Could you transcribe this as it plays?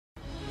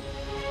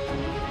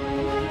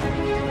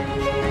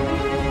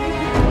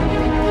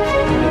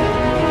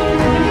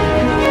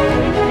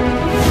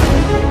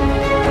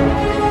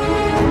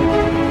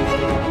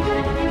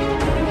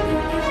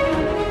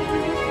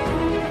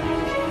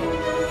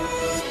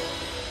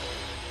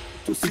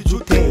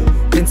usijute,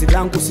 penzi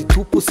langu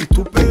situpu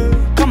situpe,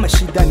 kama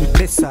shida ni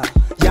pesa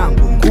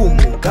yangu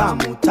ngumu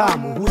gamu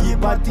tamu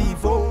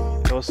huyibadivo.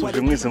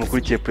 Abasuje mwese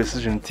mukurikiye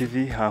Precision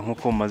TV,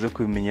 nkuko mumaze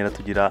kubimenyera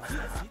tugira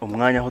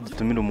umwanya aho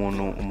dutumira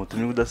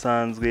umutumire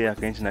udasanzwe.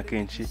 Akenshi na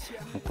kenshi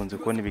mukunze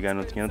kubona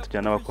ibiganiro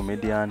tujyana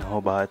n'abakomedian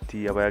aho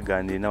Bahati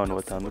abayaganira n'abantu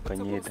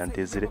batandukanye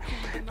Dantezere.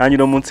 Nanjye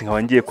no munsi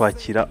nkaba ngiye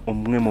kwakira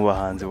umwe mu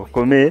bahanzi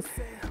bakomeye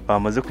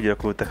bamaze kugera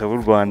ku butaka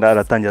bw'u Rwanda.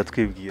 Aratangira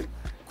twibwira.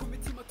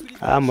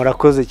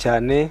 Murakoze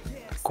cyane.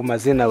 Ku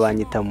mazina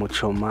banyita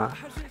Muchoma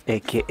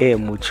aka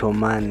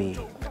Muchomani.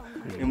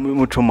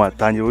 Muchoma,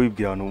 tangira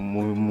wibwira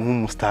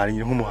nk'umustar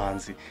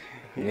nk'umuhanzi.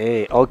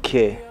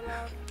 Okay.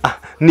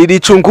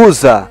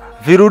 Nilichunguza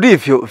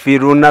virulivyo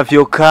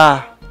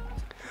virunavyokaa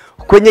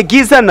kwenye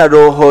giza na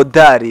roho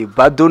dari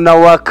bado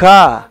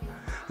nawaka.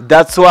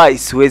 That's why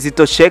siwezi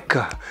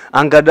tosheka,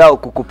 angalau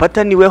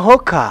kukupata niwe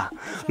hoka.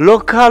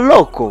 Loka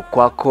loko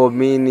kwako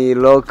mini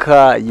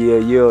loka.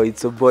 Yo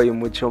it's a boy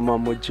Muchoma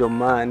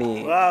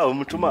Muchomani. Wow,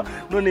 Muchoma.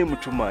 None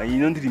Muchoma,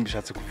 ino ndirimbo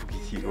ishatse kuvuga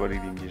iki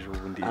waririmbije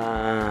ubundi?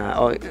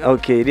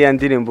 Okay, iriya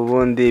ndirimbo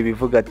ubundi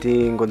bivuga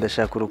ati ngo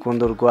ndashaka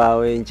urukundo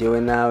rwawe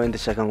njyewe nawe,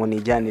 ndashaka ngo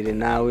nijyanire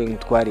nawe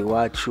ngutwari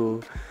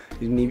wacu.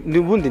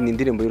 Nubundi ni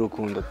indirimbo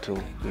y'urukundo tu.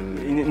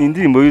 Ni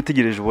indirimbo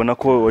y'utegereje ubona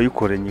ko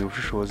wayikoranye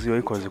ubushobozi,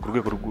 wayikoze ku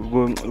rwego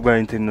rwa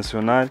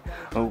international.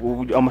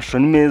 Amashusho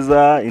ni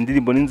meza,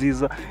 indirimbo ni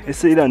nziza.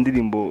 Ese iriya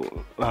ndirimbo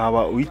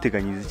haba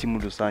uyiteganyiriza iki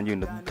muri rusange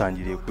wenda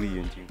dutangiriye kuri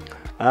iyo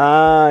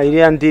ngingo?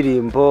 Iriya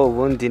ndirimbo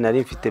ubundi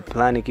nari mfite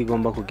plan ko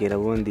igomba kugera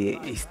ubundi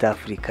East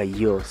Africa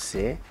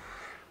yose.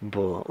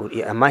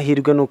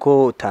 Amahirwe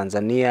nuko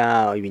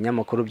Tanzania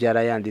ibinyamakuru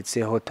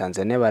byarayanditseho,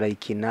 Tanzania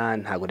barayikina,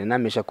 ntago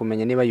renamesha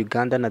kumenya niba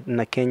Uganda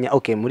na Kenya.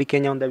 Okay, muri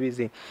Kenya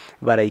ndabizi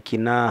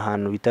barayikina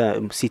ahantu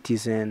bita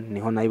Citizen,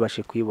 niho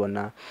nayibashe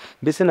kuyibona.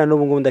 Mbese na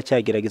n'ubu ngubu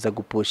ndacyagerageza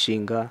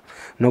gupushinga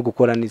no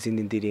gukora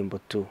n'izindi ndirimbo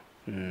tu.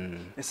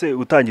 Ese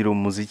utangira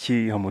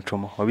umuziki ha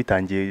Muchoma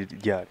wabitangiye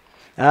ryari?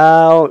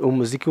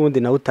 Umuziki wundi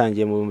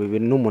nawutangiye mu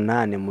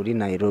 2008 muri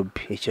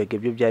Nairobi. Icyo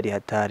gihe byari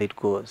hatari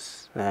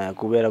rwose,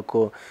 kubera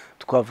ko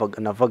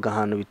navaga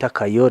ahantu bita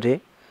Kayore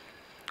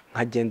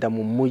nkagenda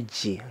mu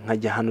mujyi,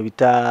 nkajya ahantu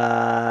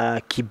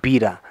bita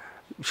Kibira.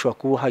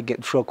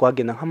 Ushobora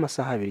kuhagenda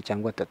nk'amasaha 2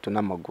 cyangwa 3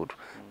 n'amaguru.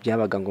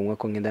 Byabaga ngombwa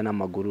ko ngenda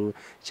n'amaguru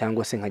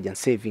cyangwa se nkajya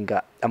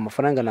savinga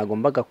amafaranga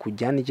nagombaga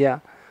kujya ndya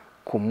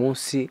ku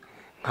munsi,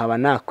 nkaba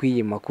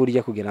nakwiyima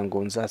kurya kugira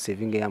ngo nza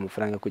savinga ya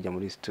mafaranga kujya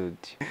muri studio.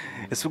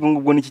 Ese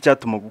ubwo niki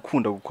cyatuma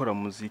gukunda gukora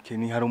muziki?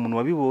 Ni hari umuntu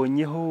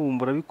wabibonyeho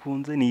umbura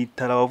bikunze, ni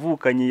itara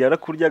wavukanye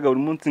yarakuryaga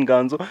buri munsi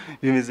inganzo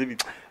bimeze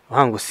bite?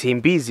 Wangu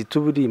simbizi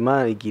tuburi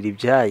Imana igira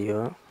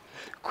ibyayo,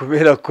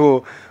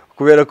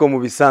 kubera ko mu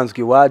bisanzwe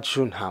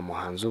iwacu nta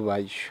muhanzi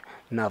ubayo.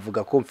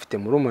 Navuga ko mfite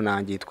muri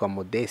umunange yitwa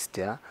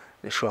Modestia,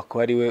 nashobora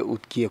kuba ari we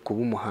ugiye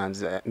kuba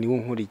umuhanzi, niwe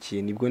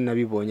nkurikiye nibwo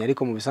nabibonye,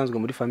 ariko mu bisanzwe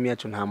muri family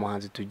yacu nta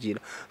muhanzi tugira.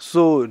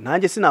 So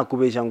nanjye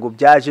sinakubesha ngo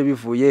byaje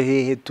bivuye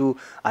hehe tu,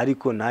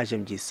 ariko naje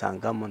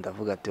mbyisangamo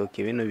ndavuga ati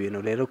okay, bino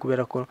bintu rero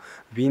kubera ko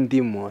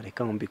bindimo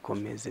reka ngo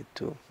mbikomeze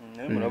tu.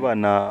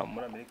 Murabana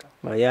muri Amerika?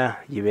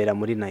 Yibera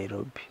muri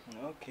Nairobi.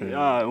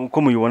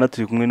 Uko muyibona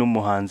turi kumwe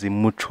n'umuhanzi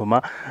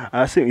Muchoma.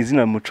 Ase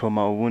izina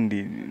Muchoma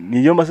ubundi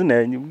niyo mazina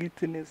yanyu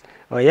bwite neza?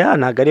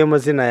 Ntago ariyo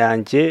mazina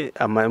yanjye.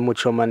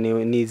 Muchoma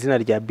ni izina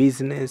rya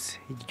business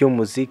ryo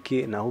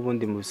muziki, naho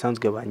ubundi mu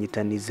bisanzwe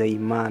banyita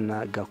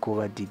Nizeyimana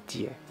Gakuba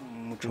Didier.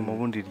 Muchoma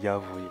ubundi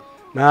ryavuye?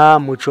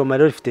 Muchoma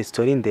rero rifite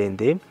story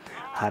ndende.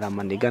 Hari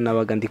amaniga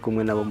nabaga ndi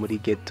kumwe nabo muri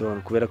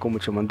ghetto, kubera ko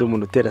Muchoma ndi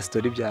umuntu utera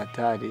story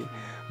byatari.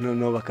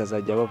 Noneho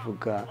bakazajya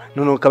bavuga,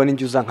 noneho ukaba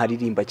n'injye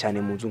uzankaririmba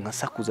cyane mu nzu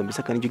nkasakuza,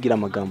 mbese kandi ugira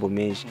amagambo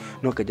menshi.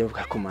 Noneho kajya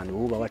bavuga ko mani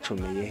uba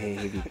wacomeye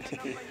hehe bite,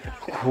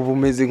 kuba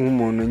umeze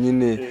nk'umuntu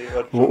nyine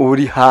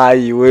uri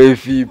hayi we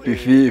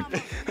vipi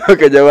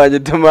bakajya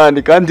banyita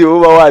mani kandi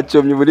uba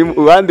wacomye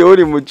ubandi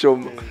uri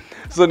Muchoma.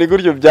 So ni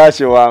gutyo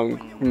byashe wangu.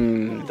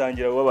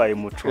 Bitangira wabaye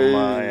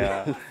Muchoma.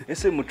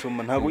 Ese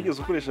Muchoma ntago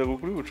ugeze ukoresha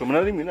kuri Muchoma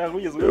na rimwe? Ntago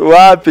ugeze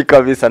wapi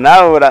kabisa.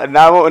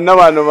 Nabo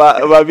n'abantu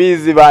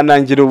babizi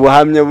banangira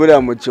ubuhamya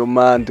buriya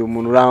Muchoma ndi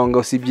umuntu urahonga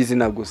usibye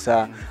izina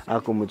gusa,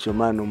 ariko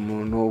Muchoma ni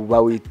umuntu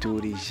uba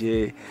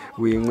witurije,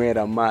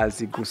 winywera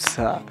amazi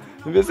gusa,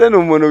 mbese ni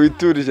umuntu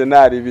witurije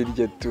ntari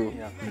birye tu.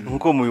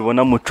 Nkuko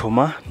mubibona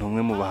Muchoma ni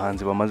umwe mu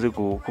bahanzi bamaze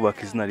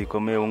kubaka izina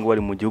rikomeye. Ngo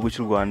bari mu gihugu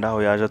cy'u Rwanda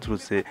aho yaje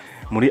aturutse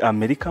muri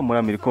Amerika. Muri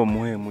Amerika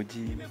muhe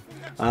mugi?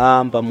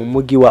 Mba mu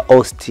mugi wa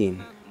Austin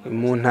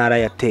mu ntara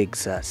ya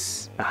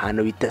Texas,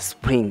 ahantu bita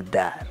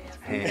Springdale.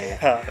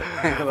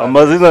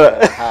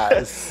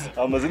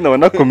 Amazina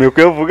banakomeye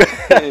kuyavuga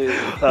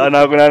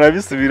ntago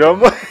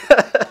nanabisubiramo.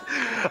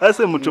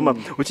 Ase Muchoma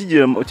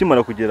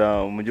ukimara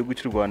kugera mu gihugu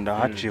cy'u Rwanda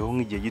haciyeho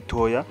nk'igihe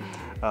gitoya,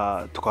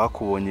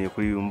 twakubonye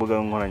kuri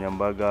imbuga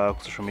nkoranyambaga,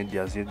 social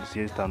media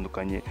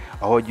zitandukanye,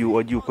 aho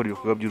wagiye ukora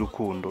ibikorwa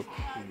by'urukundo.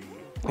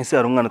 Ese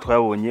hari umwana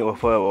twabonye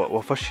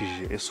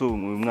wafashije? Ese uyu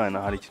mwana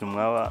hari ikintu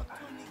mwaba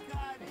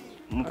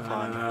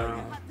mupfana?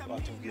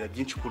 Watubwira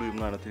byinshi kuri uyu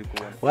mwana turi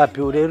kubona.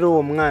 Wapi rero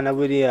uwo mwana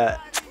buriya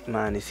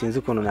mani sinzi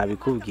ukuntu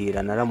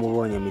nabikubwira,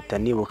 naramubonye mpita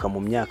nibuka mu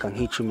myaka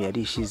nk'icumi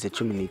yari ishize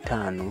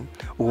 15,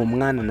 uwo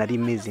mwana nari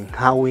meze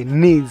nkawe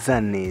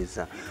neza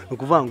neza, ni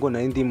ukuvuga ngo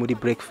nari ndi muri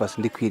breakfast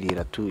ndi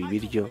kwirira tu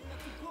ibiryo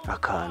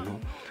akantu,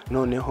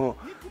 noneho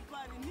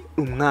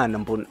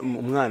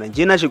umwana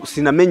njye naje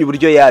sinamenye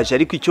uburyo yaje,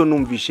 ariko icyo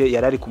numvishe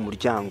yari ari ku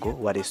muryango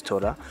wa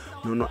restaurant,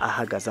 none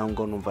ahagaze aho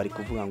ngo numva ari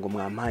kuvuga ngo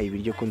mwampaye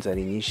ibiryo ko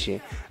nzari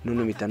nyishe,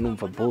 none mpita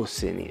numva boss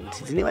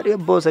sinzi niba ari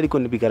boss, ariko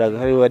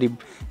bigaragara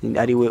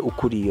ari we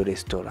ukuriye iyo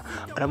restaurant,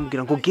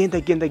 aramubwira ngo genda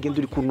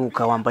uri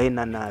kunuka wambaye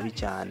nabi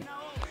cyane.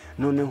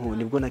 Noneho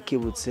nibwo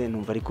nakebutse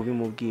numva ari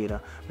kubimubwira,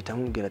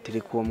 bitamubwira ati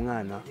reka uwo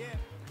mwana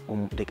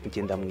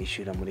ngenda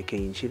mwishyurira, mureke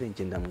yinjire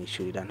ngenda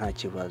mwishyurira nta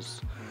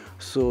kibazo.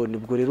 So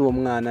nibwo rero uwo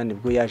mwana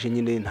nibwo yaje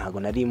nyine, ntago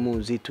nari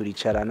muzi,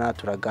 turicarana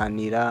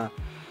turaganira,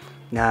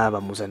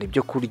 bamuzana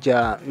ibyo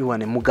kurya,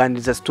 biwane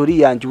muganiriza story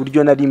yanjye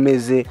uburyo nari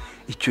meze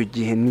icyo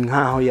gihe, ni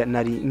nkaho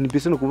nari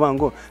mbese no kuvuga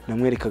ngo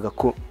namwerekaga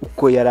ko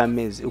uko yari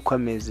ameze uko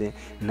ameze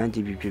nanjye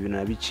ibyo bintu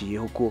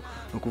nabiciyeho, ko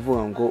no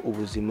kuvuga ngo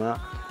ubuzima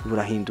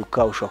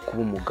burahinduka, ushobora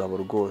kuba umugabo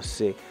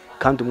rwose.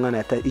 Kandi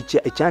umwana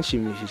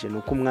icyanshimishije ni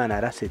uko umwana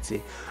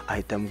yarasetse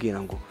ahita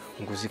ambwira ngo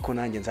uzi ko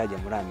nanjye nzajya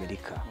muri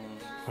Amerika,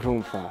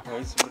 urumva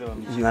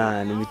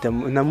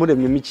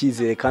namuremyemo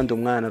icyizere, kandi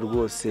umwana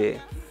rwose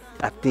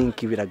I think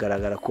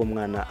biragaragara ko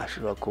umwana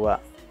ashobora kuba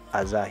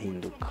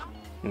azahinduka.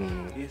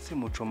 Ese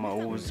Muchoma,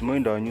 ubuzima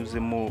wenda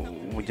wanyuzemo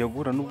ujya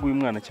guhura n'ubwo uyu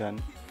mwana cyane?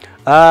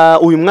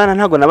 Uyu mwana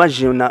ntago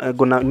nabajije,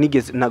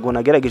 ntago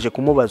nagerageje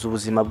kumubaza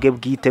ubuzima bwe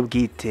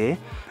bwite,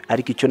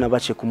 ariko icyo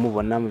nabace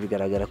kumubona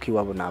bigaragara ko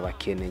iwabo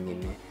nabakene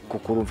nyine,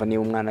 kuko urumva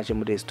niba umwana aje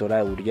muri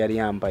restaurant uburyo yari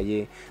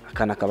yambaye,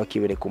 akana kaba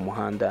kibere ku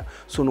muhanda,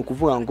 so no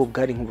kuvuga ngo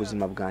bwari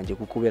nk'ubuzima bwanjye,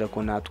 kuko kubera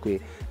ko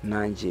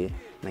nanjye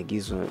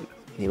nagize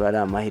niba ari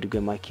amahirwe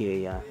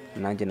makeya,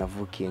 nanjye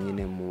navukiye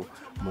nyine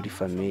muri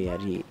famille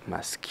yari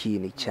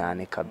maskini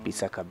cyane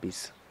kabisa.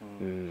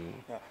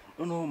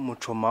 Noneho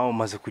Muchoma,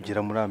 umaze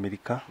kugera muri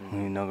Amerika,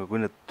 ntabwo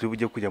turi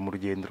bujye kujya mu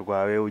rugendo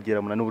rwawe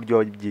ugera n'uburyo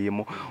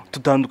wagiyemo,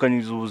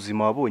 tutandukanyiriza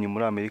ubuzima wabonye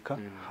muri Amerika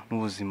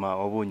n'ubuzima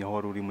wabonye aho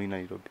wari uri muri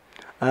Nairobi.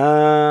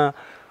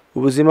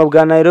 Ubuzima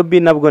bwa Nairobi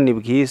nabwo ni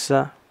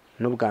bwiza,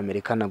 n'ubwa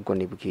Amerika nabwo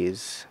ni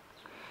bwiza.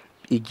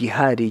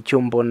 Igihari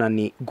icyo mbona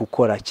ni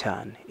gukora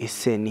cyane.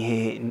 Ese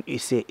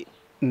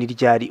ni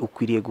ryari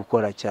ukwiriye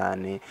gukora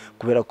cyane,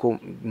 kubera ko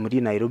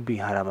muri Nairobi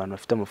hari abantu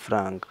bafite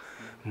amafaranga,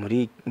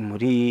 muri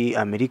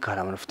Amerika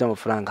hari abantu bafite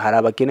amafaranga, hari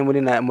abakene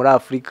muri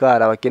Afrika,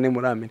 hari abakene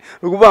muri Amerika.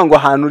 Ukuvuga ngo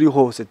ahantu uri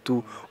hose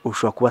tu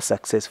ushobora kuba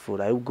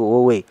successful, ahubwo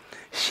wowe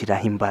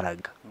shiraho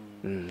imbaraga.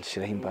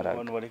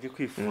 Abantu bareke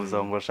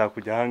kwifuza ngo bashaka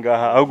kujya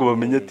ahangaha, ahubwo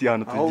bamenye ati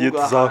hano tugiye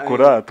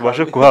tuzakora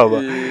tubashe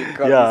kuhaba.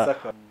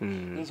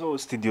 Izo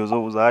studio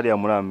zo zahariya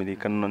muri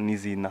Amerika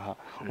n'izinaha,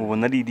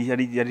 ubona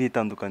ari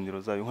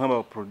itandukaniro zayo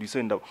nk'aba producer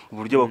wenda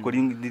uburyo bakora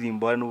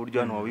indirimbo hari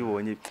n'uburyo hano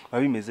wabibonye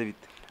babimeze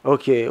bite?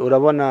 Okay,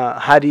 urabona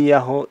hariya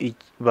ho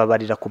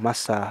babarira ku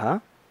masaha,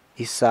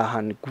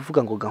 isaha ni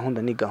kuvuga ngo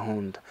gahunda ni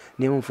gahunda,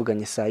 niba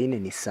mvuganye saa 4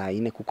 ni saa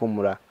 4, kuko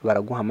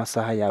baraguha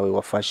amasaha yawe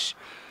wafashe.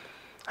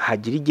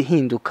 Hagira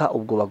igihinduka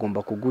ubwo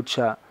bagomba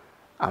kuguca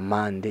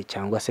amande,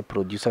 cyangwa se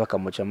producer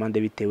bakamuca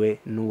amande bitewe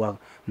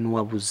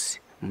n'uwabuze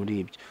muri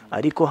ibyo.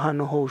 Ariko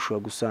hano ho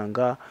ushobora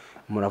gusanga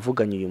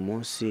muravuganye uyu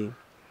munsi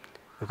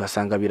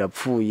ugasanga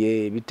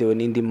birapfuye bitewe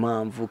n'indi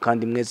mpamvu,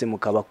 kandi mweze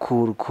mukaba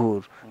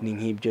cool. Ni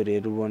nk'ibyo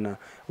rero ubona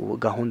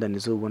gahunda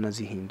nizo ubona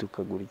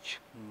zihinduka gutyo.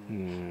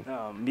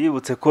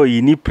 Mbibutse ko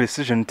iyi ni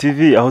Precision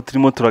TV, aho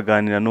turimo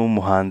turaganira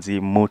n'umuhanzi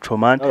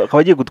Muchoma, akaba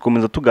agiye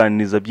gukomeza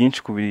tuganiriza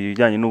byinshi ku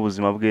bijyanye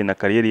n'ubuzima bwe na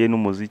kariyeri ye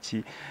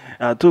n'umuziki.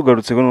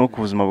 Tugarutse no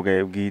ku buzima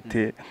bwawe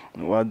bwite,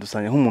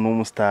 wadusanye nk'umuntu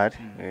w'umustar.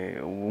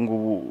 Ubu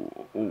ngubu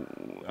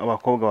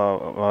abakobwa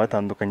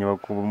batandukanye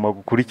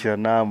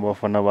bagukurikirana mu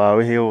bafana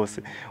bawe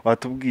hose,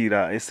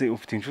 watubwira ese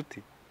ufite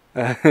inshuti?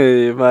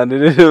 Mane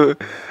rero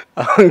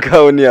aho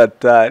ngaho ni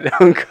hatari,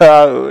 aho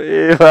ngaho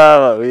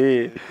baba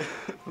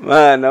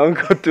mana aho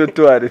ngaho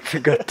tuwaretse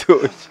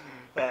gatoya.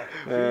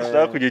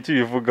 Ushaka kugira icyo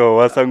bivugaho,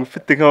 wasanga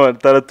ufite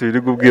nk'abatandatu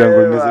biri kubwira ngo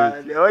bimeze.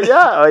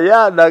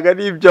 Oya ntago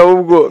ari ibyo,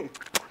 ahubwo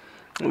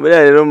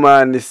buriya rero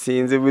mane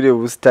sinzi, buriya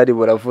ubusitari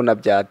buravuna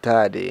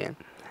byatare.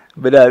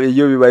 Buriya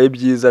iyo bibaye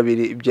byiza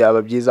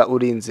byaba byiza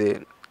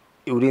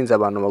urinze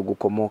abantu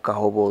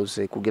bagukomokaho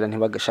bose, kugira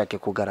ntibagashake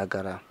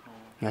kugaragara.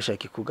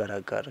 Nyashaki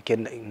kugaragara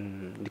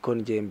ndiko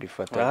ngiye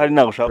mbifata hari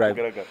ntago ushaka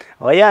kugaragara.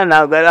 Oya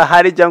ntago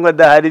hari cyangwa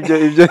dahari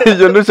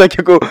ibyo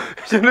nushake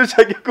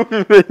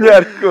kubimenya,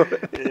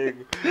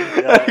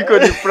 ariko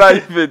ni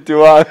private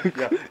wangu.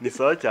 Ni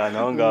sawa cyane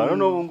aho ngaho.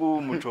 None ubu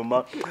ngubu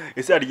Muchoma,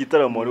 ese hari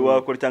igitaramo wari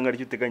wakora cyangwa ari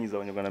cyo uteganyiza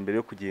abanyarwanda mbere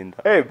yo kugenda?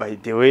 By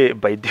the way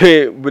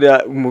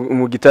buriya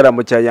mu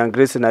gitaramo cya Young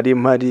Grace nari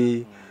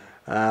mpari,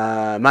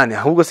 mane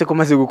ahubwo se ko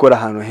maze gukora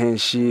ahantu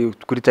henshi.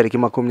 Kuri tariki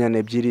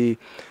 22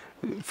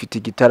 mfite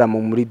igitaramo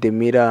muri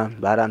Demira,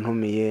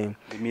 barantumiye.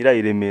 Demira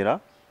iremera?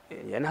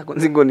 Ntago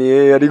nzi ngo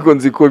ni, ariko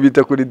nzi ko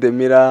bita kuri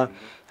Demira.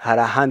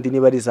 Hari ahandi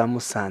niba ari za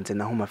Musanze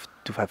naho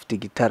mafite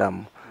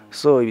igitaramo,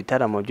 so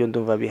ibitaramo byo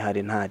ndumva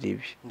bihari nta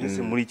ribi.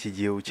 Mbese muri iki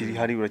gihe ukiri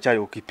hari uracyari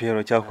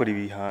ukipero cyakora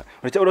ibiha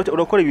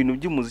urakora ibintu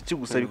by'umuziki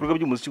gusa ibikorwa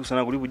by'umuziki gusa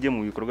ntabwo uri bujye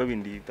mu bikorwa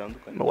bindi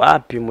bitandukanye.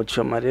 Wapi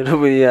Muchoma rero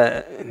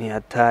buriya ni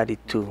hatari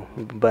tu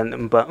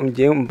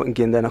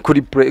ngendana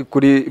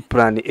kuri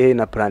plan A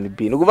na plan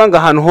B no kuvanga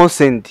ahantu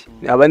hose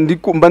ndi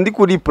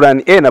kuri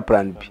plan A na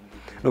plan B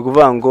no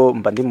kuvuga ngo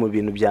mba ndi mu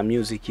bintu bya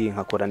music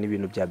nkakora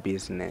n'ibintu bya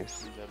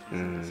business.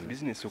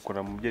 Business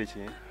ukora mu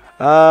byerekeye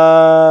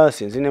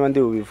sinzi niba ndi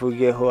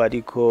bubivugeho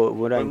ariko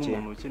buranje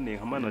umuntu ukeneye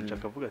nka manager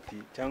akavuga ati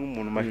cyangwa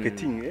umuntu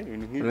marketing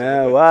ibintu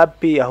nk'ibyo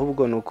wapi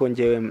ahubwo nuko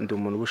njyewe ndi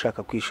umuntu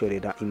ushaka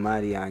kwishorera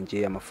imari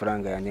yanjye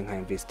amafaranga yanjye nka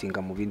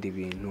investinga mu bindi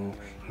bintu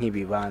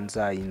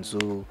nk'ibibanza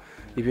inzu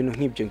ibintu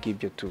nk'ibyo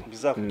ngibyo tu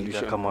bizakugirira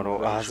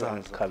akamaro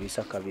ahazaza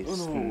kabisa.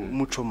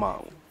 Muchoma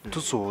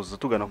tusoza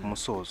tugana ku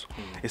musozo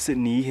ese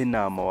ni ihe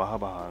nama waha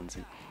abahanzi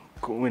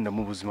wenda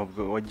mu buzima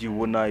wagiye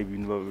ubona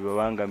ibintu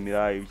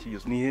bibabangamira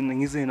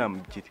nk'izihe nama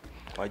ebyiri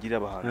wagira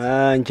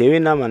abahanzi? Njyewe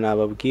inama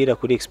nababwira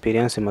kuri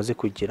experience maze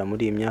kugira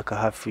muri iyi myaka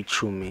hafi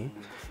 10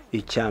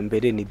 icya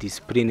mbere ni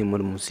discipline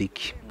muri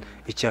muziki,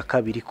 icya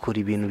kabiri kora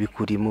ibintu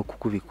bikurimo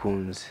kuko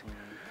bikunze,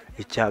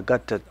 icya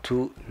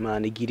gatatu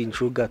manigira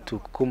injuga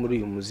kuko muri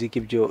uyu muziki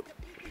byo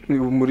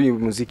muri uyu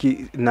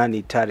muziki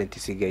nani talent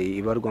isigaye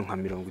ibarwa nka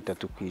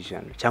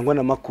 30% cyangwa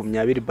na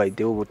 20 by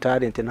the way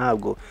talent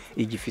ntabwo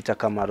igifite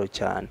akamaro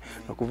cyane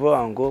no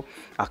kuvuga ngo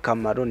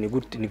akamaro ni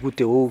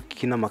gute wowe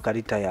ukina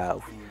amakarita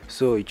yawe.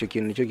 So icyo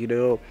kintu cyo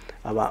rero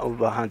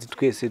abahanzi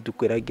twese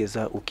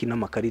dukwirageza ukina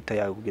amakarita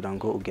yawe kugira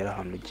ngo ugere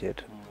ahantu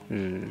ugera.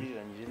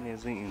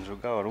 Neza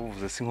injoga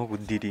waruvuze si nko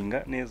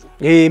gudiringa neza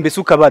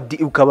mbese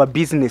ukaba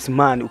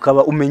businessman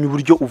ukaba umenya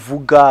uburyo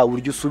uvuga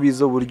uburyo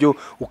usubiza uburyo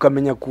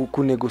ukamenya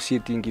ku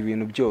negotiating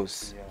ibintu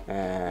byose.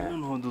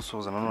 Noneho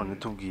dusoza nanone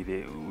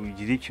tubwire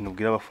ugira ikintu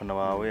ubwira abafana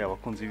bawe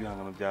abakunzi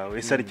b'ibihangano byawe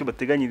ese ari cyo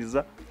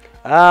bateganyiriza?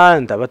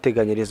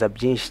 Ndabateganyiriza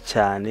byinshi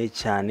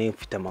cyane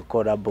mfite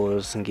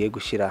amakorabos ngiye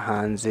gushira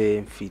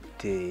hanze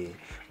mfite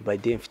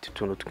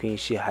utuntu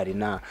twinshi hari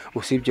na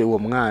usibye uwo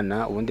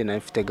mwana ubundi nawe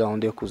mfite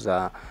gahunda yo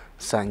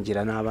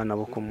kuzasangira n'abana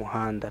bo ku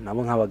muhanda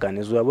nabo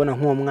nk'abaganizi urabona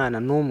nk'uwo mwana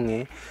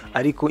numwe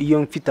ariko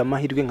iyo mfite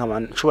amahirwe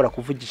nshobora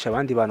kuvugisha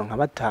abandi bantu nka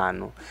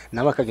 5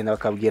 nabo bakagenda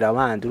bakabwira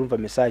abandi urumva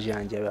message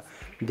yanjye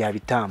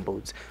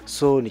byabitambutse.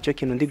 So nicyo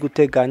kintu ndi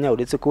guteganya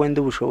uretse ko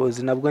wenda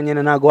ubushobozi nabwo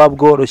nyene ntago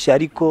wabworoshye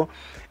ariko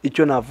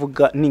icyo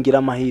navuga ningira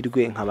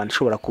amahirwe nkaba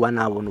nshobora kuba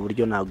nabona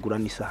uburyo nagura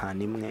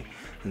n'isahani imwe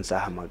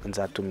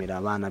nzatumira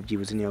abana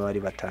byibuze niba bari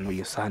 5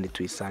 iyo sahani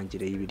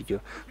tuyisangire y'ibiryo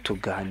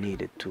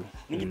tuganire tu.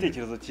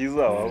 N'igitekerezo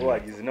cyiza waba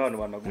wagize n'abantu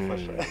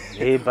banagufasha.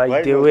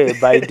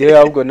 By the way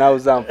ahubwo nawe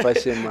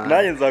uzamfashe man.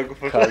 Nanjye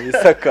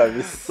nzagufasha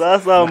kabisa.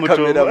 Sasa Muchoma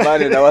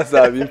cameraman nawe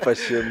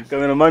azabimfashemo.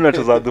 Cameraman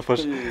wacu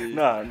azadufasha.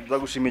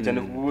 Nzagushimiye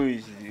cyane kubwo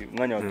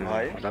umwanya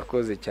waduhaye.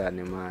 Urakoze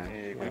cyane man.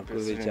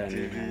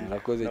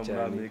 Urakoze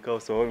cyane. Amerika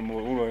usohoye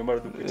mu bimara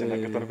dukurikirana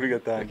 5 kuri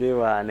 5.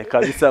 Gebane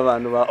kabisa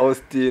abantu ba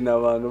Austin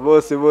abantu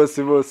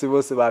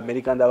bose ba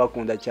Amerika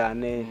ndabakunda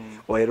cyane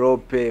wa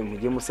Europe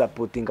mujye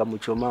musupportinga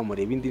Muchoma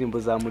murebe indirimbo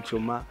za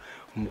Muchoma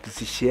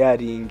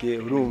muzisharinge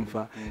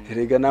urumva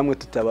rega namwe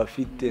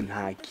tutabafite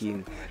nta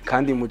kintu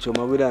kandi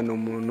Muchoma buriya no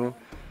umuntu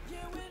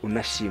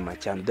unashima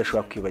cyane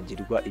udashobora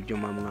kwibagirwa ibyo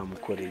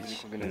mwamukoreye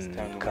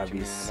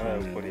kabisa.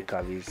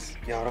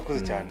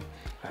 Urakoze cyane.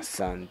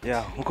 Asante.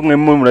 Nkuko mwe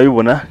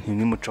murabibona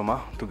ni Muchoma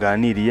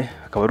tuganiriye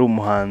akaba ari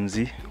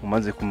umuhanzi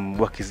umaze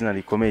kubaka izina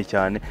rikomeye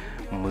cyane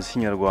mu muziki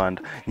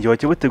nyarwanda. Ngiye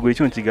wakibutegura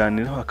icyo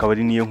kiganiro akaba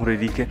ari niyo nkuru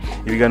Eric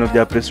ibiganiro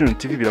bya Pression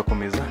TV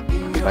birakomeza.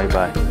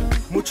 Bye.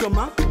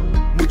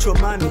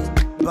 Muchomani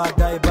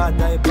badai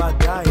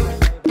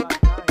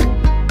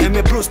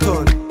Eme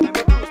Brewston